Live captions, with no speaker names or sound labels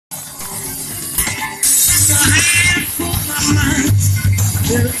for my mind.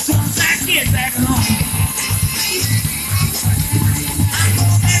 Well, as soon as I get back home, I'm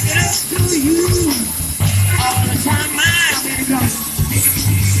gonna make it up to you all the time I've been gone.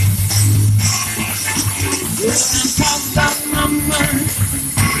 Well, I'm talking about my mind.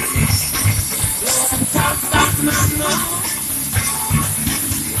 Well, I'm talking about my mind.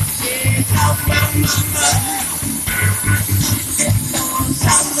 Yeah, talk about my mind.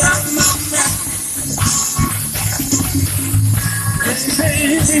 Talk about my mind.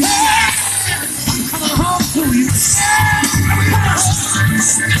 Baby, I'm coming home to you.